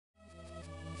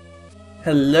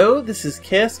Hello, this is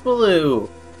Kiss Baloo,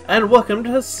 and welcome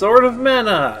to Sword of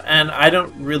Mana, and I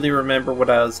don't really remember what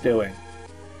I was doing.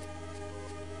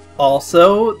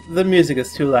 Also, the music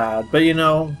is too loud, but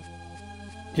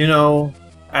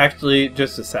actually,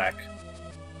 just a sec.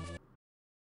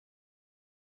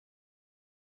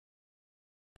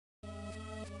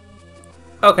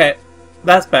 Okay,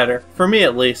 that's better, for me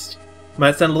at least.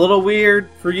 Might sound a little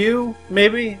weird for you,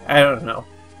 maybe? I don't know.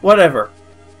 Whatever.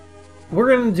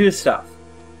 We're gonna do stuff.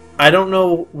 I don't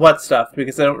know what stuff,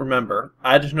 because I don't remember.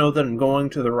 I just know that I'm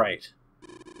going to the right.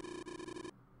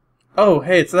 Oh,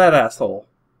 hey, it's that asshole.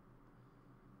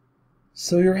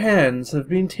 So your hands have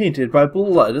been tainted by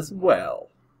blood as well.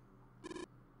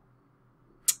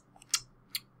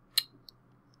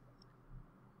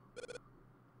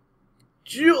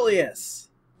 Julius!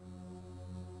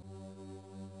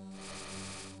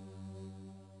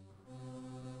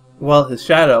 Well, his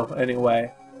shadow,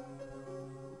 anyway.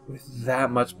 With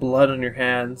that much blood on your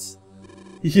hands,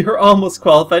 you're almost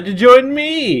qualified to join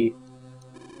me!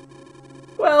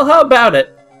 Well, how about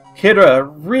it? Here to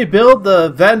rebuild the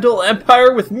Vandal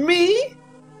Empire with me?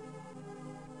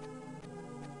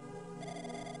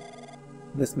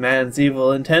 This man's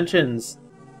evil intentions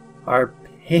are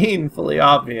painfully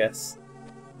obvious.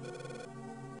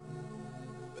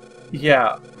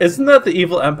 Yeah, isn't that the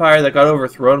evil empire that got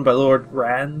overthrown by Lord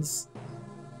Granz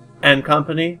and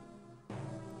company?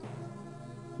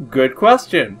 Good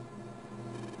question.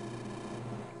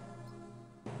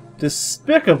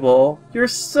 Despicable, you're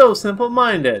so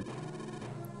simple-minded.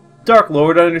 Dark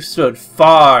Lord understood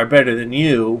far better than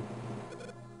you.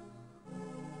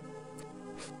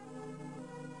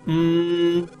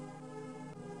 I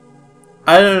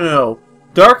don't know.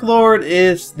 Dark Lord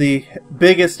is the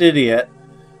biggest idiot.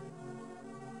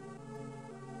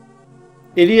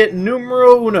 Idiot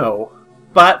numero uno.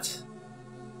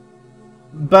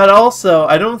 But also,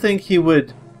 I don't think he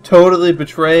would totally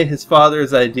betray his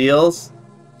father's ideals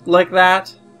like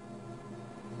that.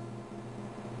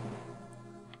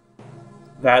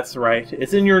 That's right.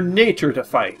 It's in your nature to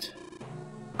fight.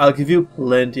 I'll give you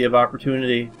plenty of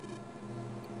opportunity.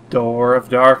 Door of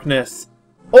Darkness,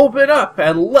 open up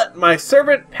and let my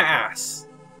servant pass.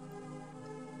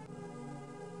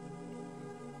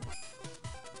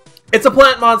 It's a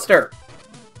plant monster!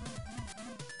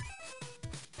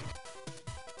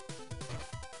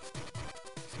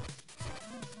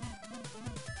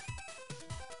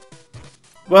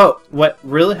 Whoa, what?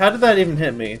 Really? How did that even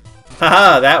hit me?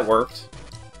 Haha, that worked.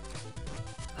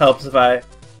 Helps if I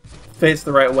face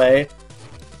the right way.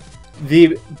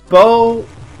 The bow...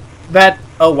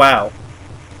 oh wow.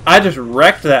 I just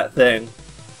wrecked that thing.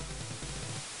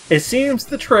 It seems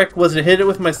the trick was to hit it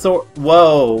with my sword...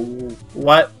 Whoa.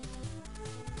 What?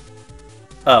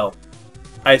 Oh.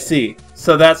 I see.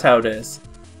 So that's how it is.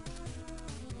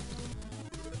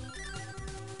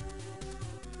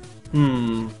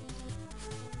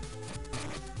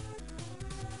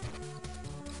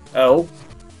 Oh.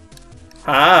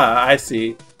 Ah, I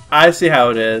see. I see how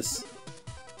it is.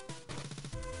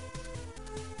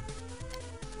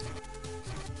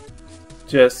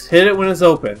 Just hit it when it's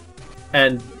open.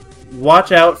 And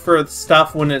watch out for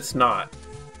stuff when it's not.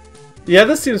 Yeah,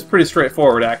 this seems pretty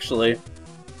straightforward, actually.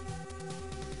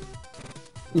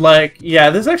 Like, yeah,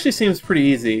 this actually seems pretty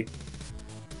easy.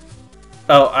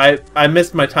 Oh, I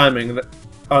missed my timing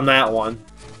on that one.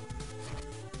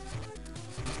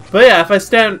 But yeah, if I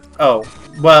stand... Oh,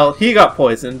 well, he got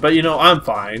poisoned, but I'm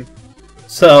fine.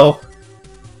 So...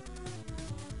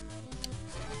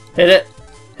 Hit it.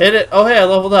 Hit it. Oh, hey, I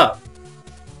leveled up.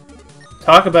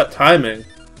 Talk about timing.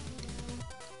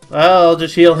 Well, I'll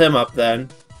just heal him up then.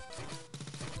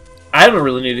 I don't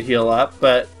really need to heal up,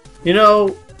 but,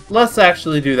 let's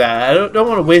actually do that. I don't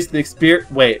want to waste the experience.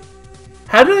 Wait.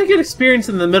 How did I get experience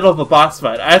in the middle of a boss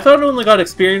fight? I thought I only got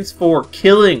experience for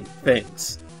killing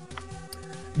things.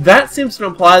 That seems to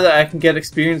imply that I can get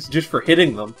experience just for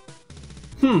hitting them.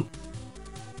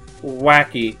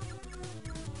 Wacky.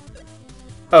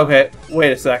 Okay,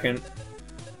 wait a second.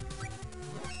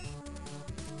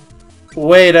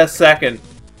 Wait a second.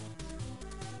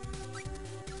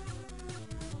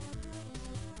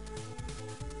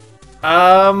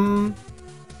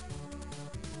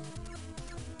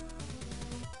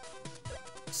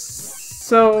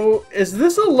 So, is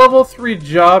this a level 3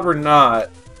 job or not?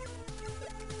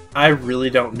 I really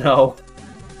don't know.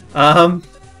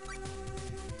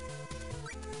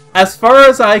 As far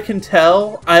as I can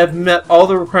tell, I have met all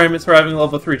the requirements for having a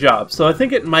level 3 job, so I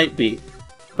think it might be.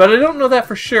 But I don't know that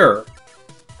for sure.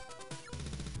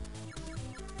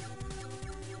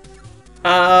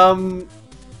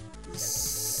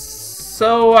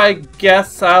 So I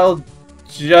guess I'll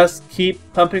just keep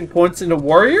pumping points into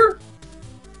warrior?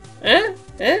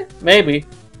 Maybe.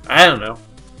 I don't know.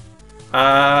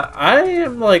 I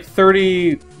am like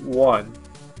 31.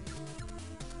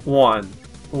 1.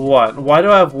 Why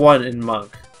do I have 1 in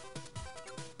monk?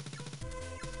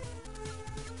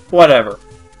 Whatever.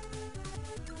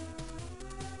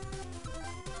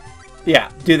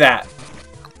 Yeah, do that.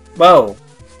 Whoa.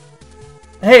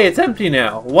 Hey, it's empty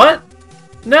now. What?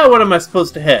 Now what am I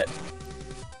supposed to hit?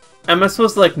 Am I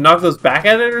supposed to, like, knock those back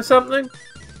at it or something?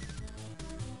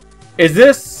 Is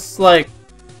this, like...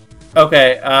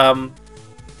 Okay,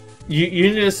 You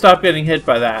need to stop getting hit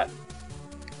by that.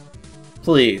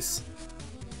 Please.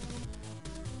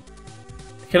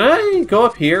 Can I go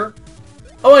up here?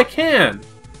 Oh, I can!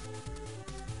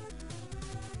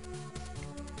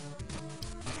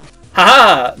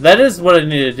 Haha! That is what I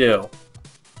need to do.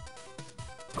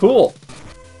 Cool.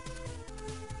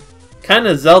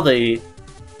 Kinda Zelda-y.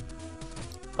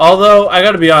 Although, I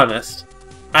gotta be honest,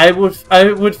 I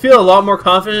would feel a lot more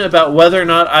confident about whether or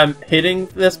not I'm hitting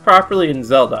this properly in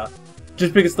Zelda.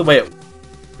 Just because of the way it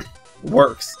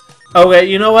works. Okay,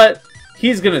 you know what?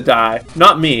 He's gonna die.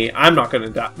 Not me. I'm not gonna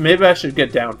die. Maybe I should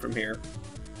get down from here.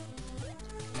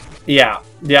 Yeah.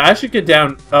 Yeah, I should get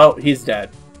down. Oh, he's dead.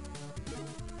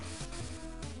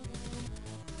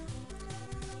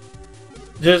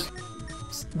 Just...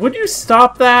 Would you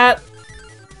stop that?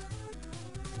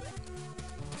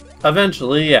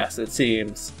 Eventually, yes, it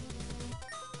seems.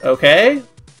 Okay.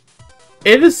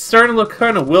 It is starting to look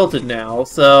kind of wilted now,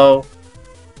 so...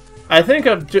 I think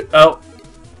I've... Oh.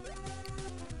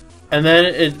 And then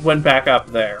it went back up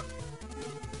there.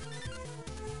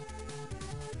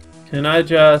 Can I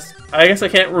just... I guess I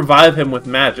can't revive him with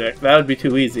magic. That would be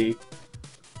too easy.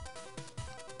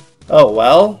 Oh,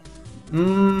 well.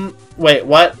 Wait,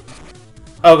 what?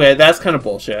 Okay, that's kind of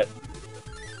bullshit.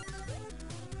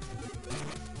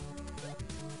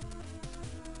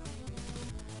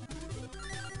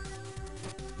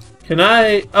 Can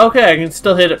I... Okay, I can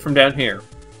still hit it from down here.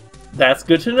 That's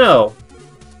good to know.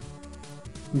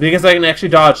 Because I can actually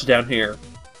dodge down here.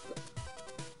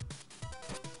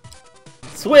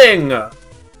 Swing!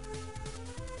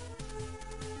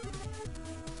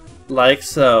 Like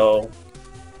so.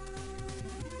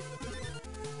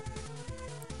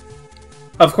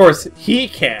 Of course, he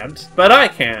can't, but I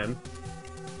can.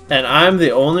 And I'm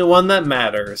the only one that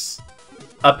matters.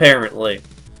 Apparently.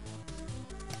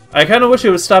 I kind of wish it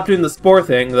would stop doing the spore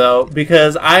thing, though,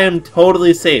 because I am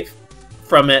totally safe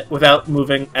from it without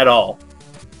moving at all.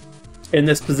 In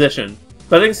this position.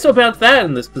 But I can still bounce that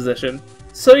in this position.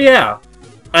 So yeah.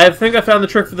 I think I found the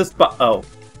trick for this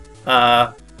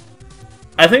I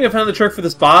think I found the trick for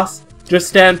this boss. Just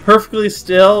stand perfectly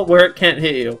still where it can't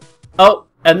hit you. Oh,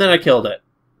 and then I killed it.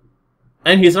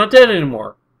 And he's not dead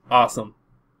anymore. Awesome.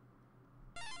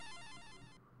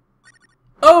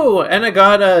 Oh, and I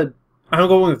got a... I'm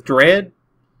going with Dread.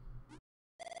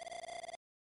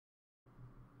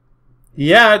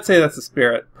 Yeah, I'd say that's a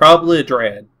spirit. Probably a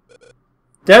Dread.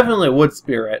 Definitely a wood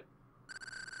spirit.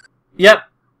 Yep,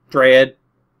 Dread.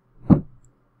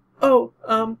 Oh,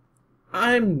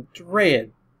 I'm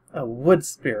Dread, a wood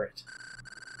spirit.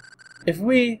 If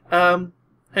we, hang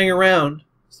around,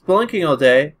 spelunking all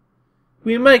day,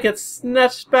 we might get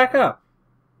snatched back up.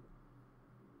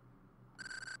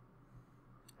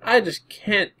 I just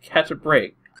can't catch a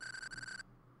break.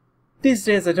 These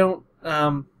days I don't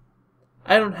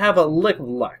have a lick of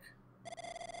luck.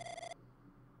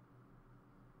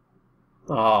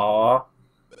 Aww.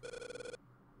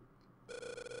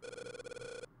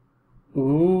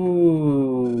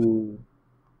 Ooh.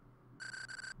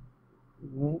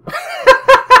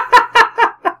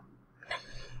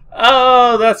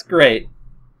 Oh, that's great.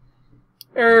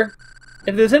 If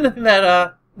there's anything that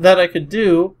I could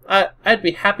do, I'd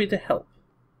be happy to help.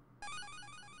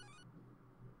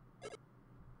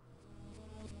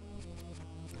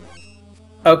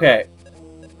 Okay.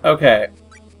 Okay.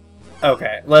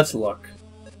 Okay, let's look.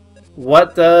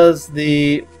 What does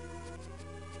the...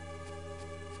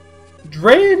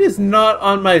 Dread is not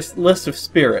on my list of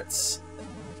spirits.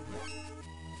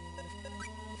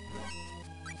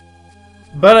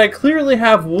 But I clearly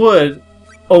have wood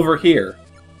over here.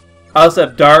 I also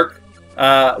have dark.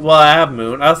 Well, I have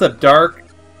moon. I also have dark.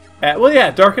 Well,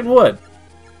 yeah, dark and wood.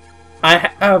 I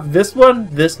have this one,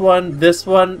 this one, this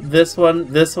one, this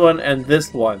one, this one, and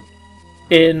this one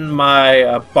in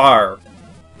my bar.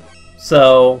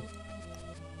 So,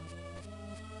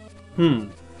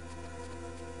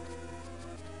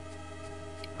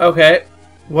 okay,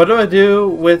 what do I do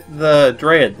with the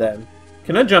Dread then?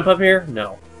 Can I jump up here?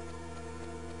 No.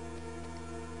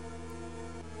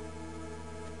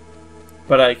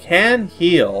 But I can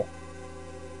heal.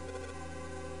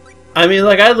 I mean,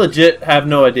 like, I legit have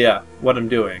no idea what I'm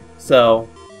doing. So,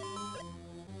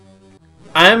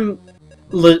 I'm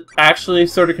actually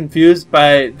sort of confused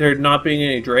by there not being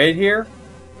any Dread here.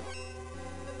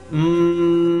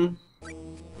 Does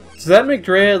that make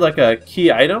Dread like a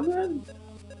key item then?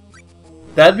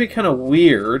 That'd be kind of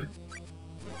weird.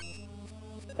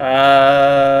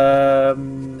 No,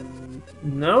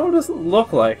 it doesn't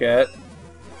look like it.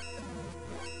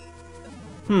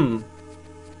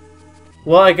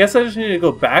 Well, I guess I just need to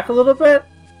go back a little bit.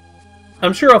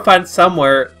 I'm sure I'll find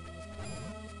somewhere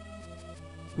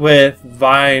with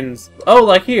vines. Oh,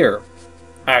 like here,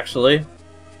 actually.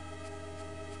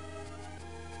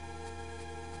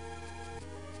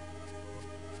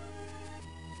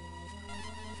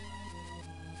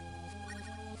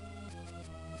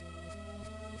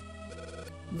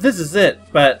 This is it,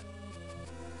 but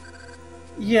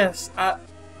yes,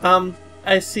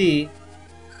 I see.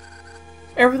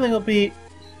 Everything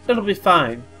it'll be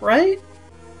fine, right?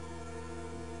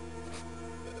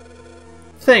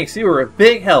 Thanks, you were a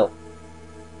big help.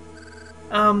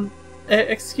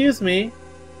 Excuse me.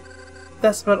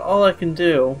 That's about all I can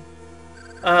do.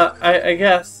 I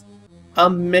guess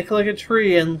I'll make like a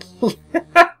tree and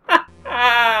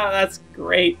that's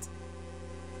great.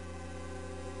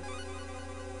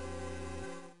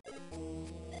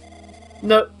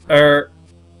 No,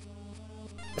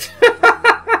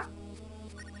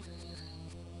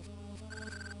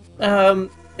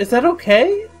 is that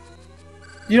okay?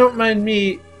 You don't mind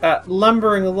me,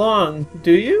 lumbering along,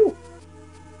 do you?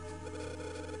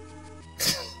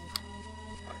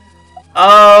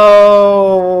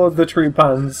 Oh, the tree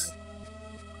puns.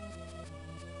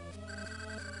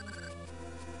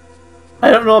 I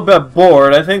don't know about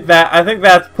bored. I think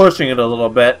that's pushing it a little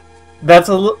bit. That's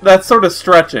sort of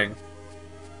stretching.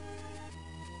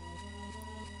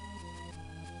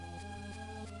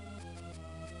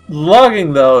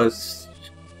 Logging, though, is...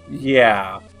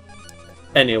 yeah.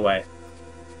 Anyway.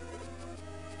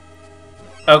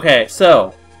 Okay,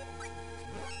 so...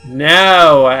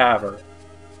 now I have her.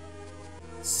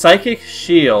 Psychic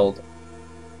Shield.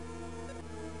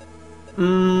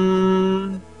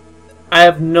 I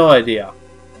have no idea.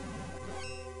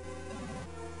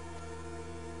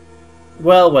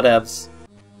 Well, whatevs.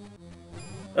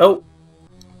 Oh.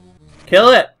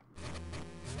 Kill it!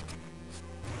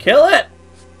 Kill it!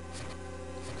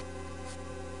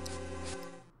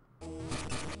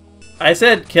 I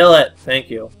said kill it. Thank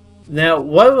you. Now,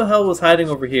 what the hell was hiding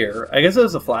over here? I guess it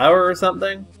was a flower or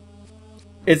something?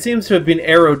 It seems to have been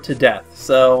arrowed to death,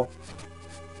 so...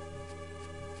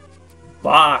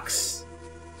 box!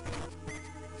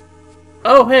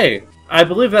 Oh, hey! I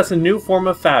believe that's a new form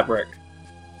of fabric.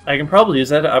 I can probably use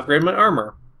that to upgrade my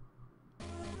armor.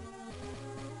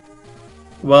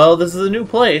 Well, this is a new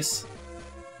place.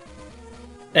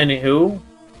 Anywho.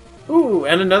 Ooh,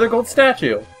 and another gold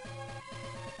statue.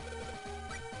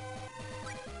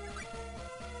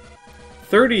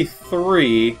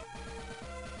 33.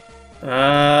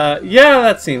 Yeah,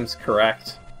 that seems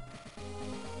correct.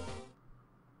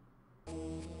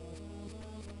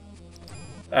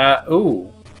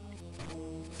 Ooh.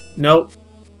 Nope.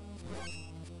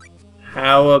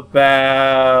 How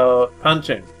about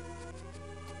punching?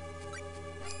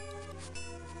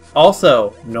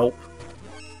 Also, nope.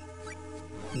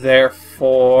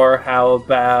 Therefore, how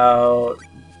about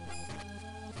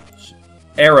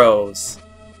arrows?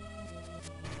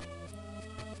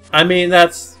 I mean,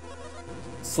 that's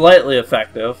slightly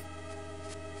effective.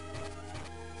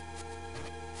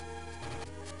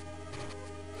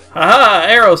 Haha!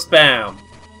 Arrow spam!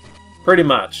 Pretty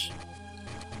much.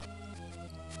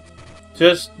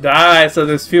 Just die so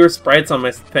there's fewer sprites on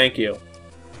my... thank you.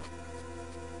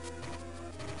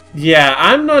 Yeah,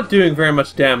 I'm not doing very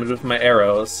much damage with my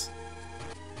arrows.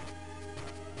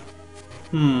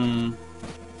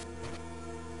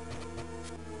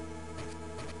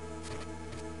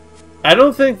 I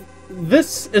don't think...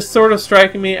 this is sort of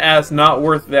striking me as not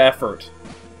worth the effort.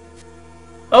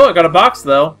 Oh, I got a box,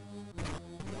 though.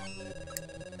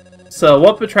 So,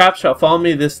 what betrap shall follow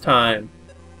me this time?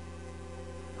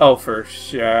 Oh, for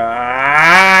sure.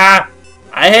 I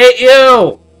hate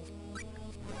you!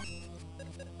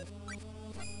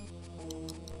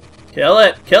 Kill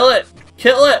it! Kill it!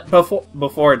 Kill it!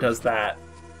 Before it does that.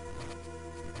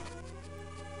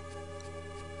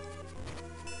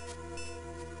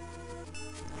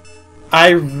 I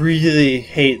really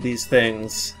hate these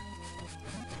things.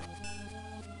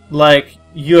 Like,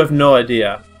 you have no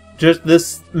idea. Just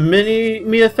this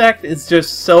mini-me effect is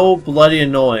just so bloody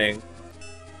annoying.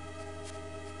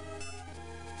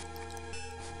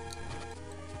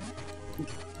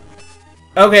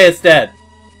 Okay, it's dead.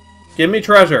 Give me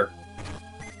treasure.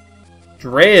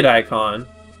 Dread icon.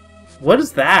 What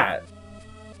is that?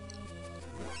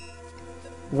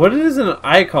 What is an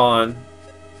icon?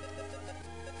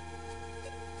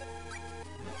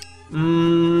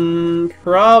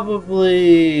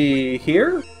 Probably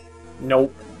here?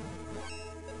 Nope.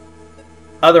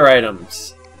 Other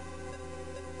items.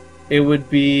 It would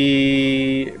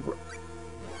be...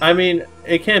 I mean,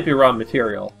 it can't be raw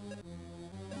material.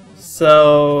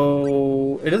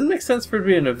 So... It doesn't make sense for it to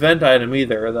be an event item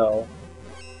either, though.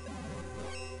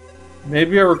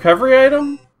 Maybe a recovery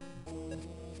item?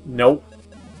 Nope.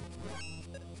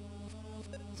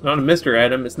 It's not a mystery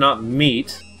item, it's not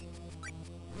meat.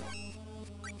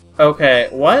 Okay,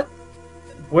 what?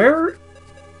 Where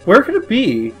could it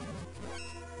be?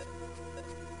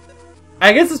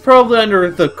 I guess it's probably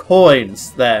under the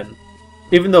coins, then.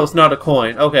 Even though it's not a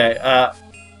coin. Okay,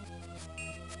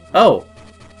 oh.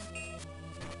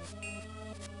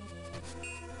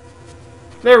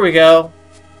 There we go.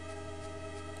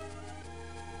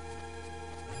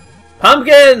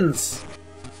 Pumpkins!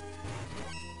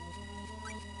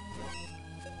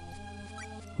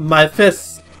 My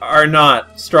fists are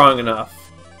not strong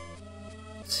enough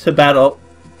to battle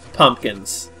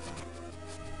pumpkins.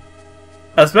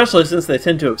 Especially since they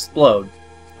tend to explode.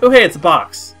 Oh hey, it's a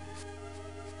box.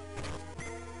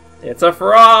 It's a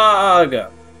frog!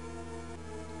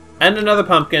 And another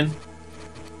pumpkin.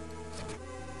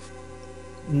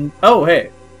 Oh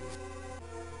hey.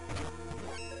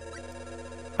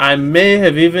 I may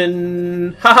have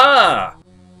even... Haha!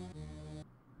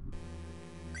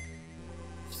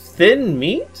 Thin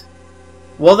meat?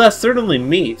 Well, that's certainly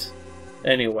meat.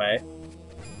 Anyway.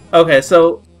 Okay,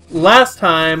 so last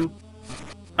time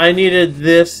I needed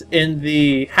this in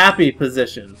the happy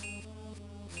position.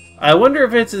 I wonder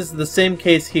if it's the same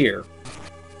case here.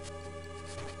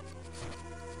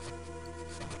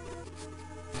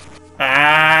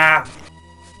 Ah!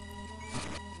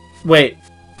 Wait,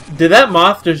 did that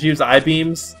moth just use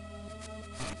I-beams?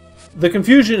 The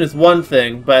confusion is one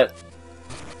thing, but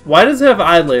why does it have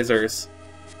eye lasers?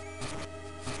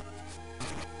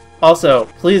 Also,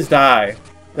 please die.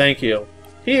 Thank you.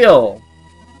 Heal!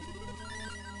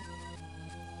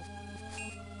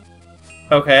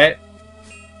 Okay.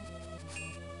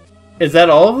 Is that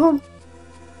all of them?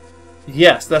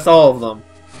 Yes, that's all of them.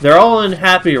 They're all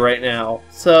unhappy right now.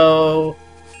 So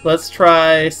let's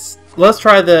try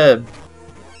to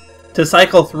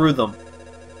cycle through them.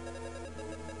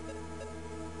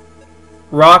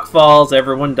 Rock falls,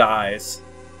 everyone dies.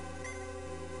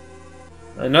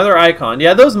 Another icon.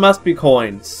 Yeah, those must be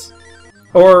coins.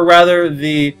 Or rather,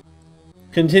 the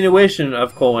continuation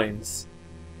of coins.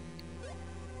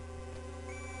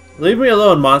 Leave me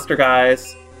alone, monster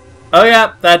guys. Oh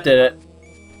yeah, that did it.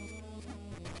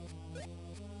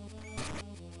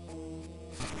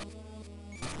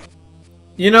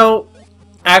 You know,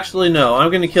 actually no,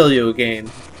 I'm gonna kill you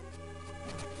again.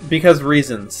 Because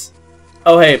reasons.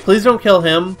 Oh hey, please don't kill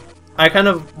him. I kind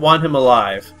of want him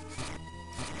alive.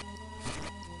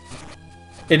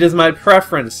 It is my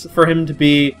preference for him to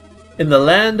be in the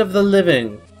land of the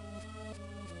living.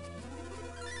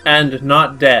 And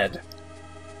not dead.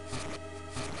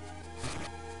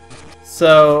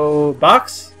 So,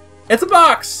 box? It's a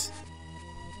box!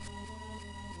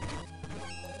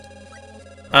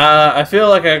 I feel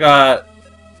like I got...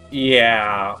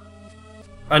 yeah.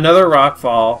 Another rock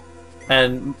fall,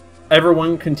 and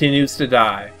everyone continues to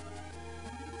die.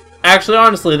 Actually,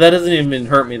 honestly, that doesn't even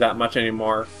hurt me that much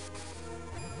anymore.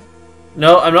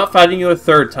 No, I'm not fighting you a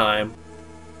third time.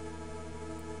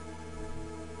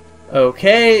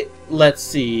 Okay, let's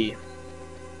see.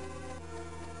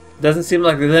 Doesn't seem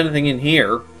like there's anything in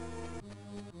here.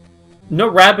 No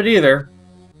rabbit either.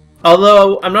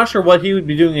 Although, I'm not sure what he would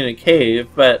be doing in a cave,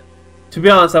 but to be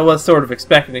honest, I was sort of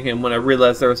expecting him when I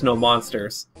realized there was no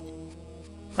monsters.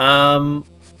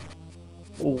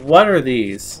 What are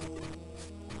these?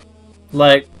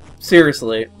 Like,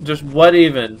 seriously, just what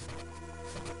even?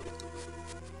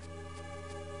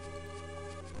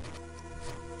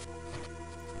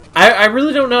 I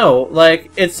really don't know.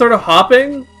 Like, it's sort of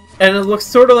hopping, and it looks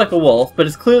sort of like a wolf, but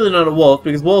it's clearly not a wolf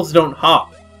because wolves don't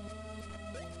hop.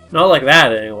 Not like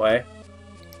that, anyway.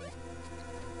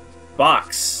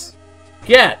 Box.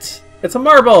 Get! It's a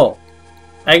marble!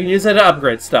 I can use that to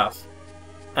upgrade stuff.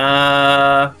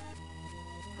 And...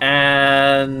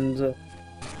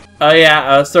 oh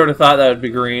yeah, I sort of thought that would be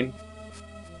green.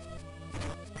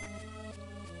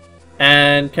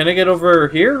 And can I get over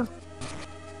here?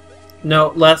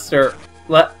 No, Lester.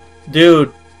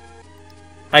 Dude.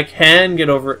 I can get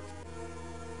over...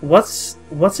 What's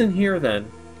in here,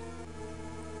 then?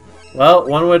 Well,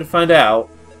 one way to find out.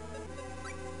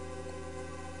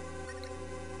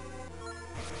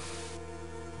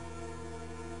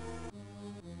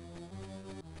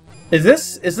 Is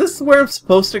this where I'm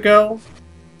supposed to go?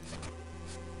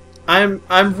 I'm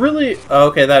really... Oh,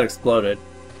 okay, that exploded.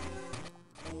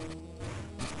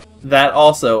 That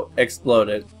also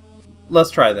exploded. Let's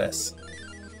try this.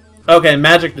 Okay,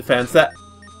 magic defense. That...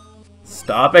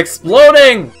 Stop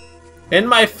exploding! In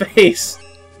my face!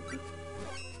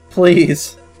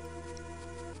 Please.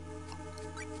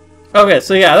 Okay,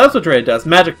 so yeah, that's what Dre does.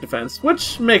 Magic defense,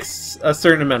 which makes a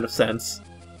certain amount of sense.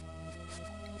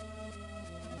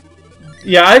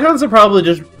 Yeah, icons are probably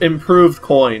just improved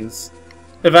coins.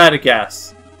 If I had to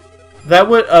guess. That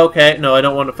would... Okay, no, I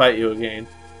don't want to fight you again.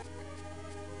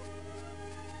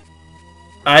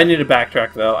 I need to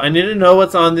backtrack, though. I need to know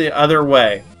what's on the other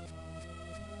way.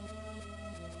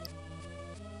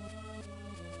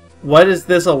 What is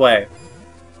this away?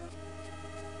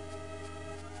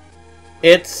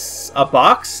 It's a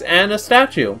box and a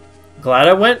statue. Glad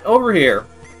I went over here.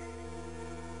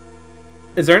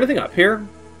 Is there anything up here?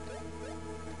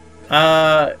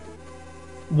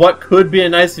 What could be a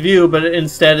nice view, but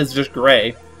instead is just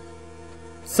gray.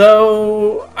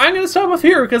 So, I'm going to stop off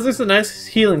here because there's a nice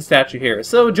healing statue here.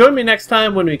 So, join me next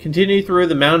time when we continue through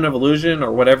the Mountain of Illusion,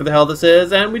 or whatever the hell this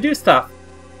is, and we do stuff.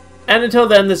 And until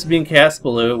then, this has been Chaos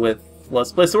Baloo with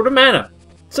Let's Play Sword of Mana.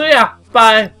 So yeah,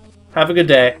 bye! Have a good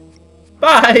day.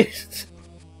 Bye!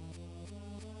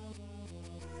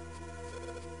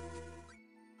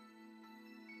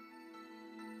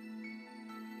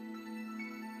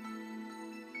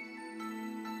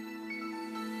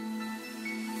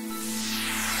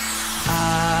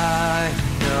 I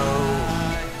know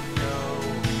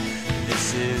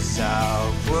this is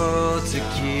our world to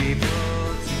keep,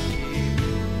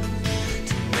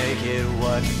 to make it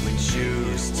what we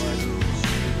choose to.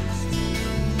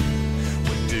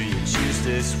 What do you choose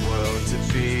this world to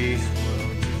be?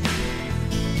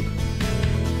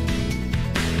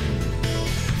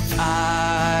 I